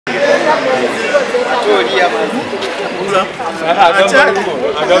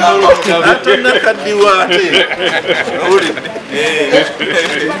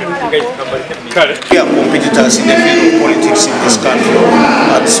We are competitors in the field of politics in this country,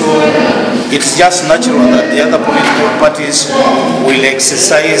 and so it's just natural that the other political parties will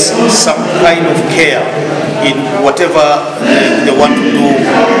exercise some kind of care in whatever they want to do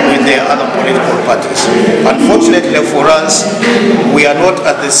with their other political parties. Unfortunately for us, we are not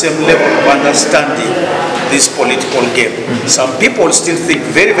at the same level of understanding this political game. Some people still think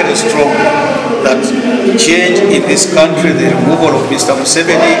very, very strongly that change in this country, the removal of Mr.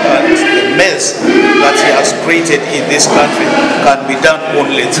 Museveni and the mess that he has created in this country can be done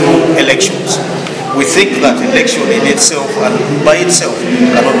only through elections. We think that election in itself and by itself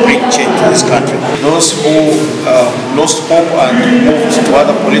cannot bring change to this country. Those who lost hope and moved to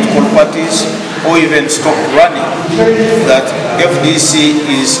other political parties or even stopped running, that FDC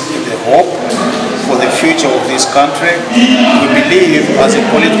is the hope for the future of this country. We believe as a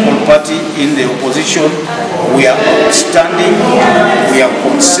political party in the opposition, we are outstanding, we are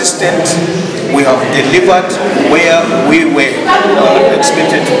consistent, we have delivered where we were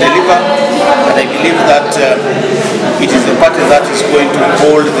expected to deliver, and I believe that it is the party that is going to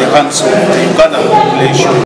hold the hands of the Ugandan population.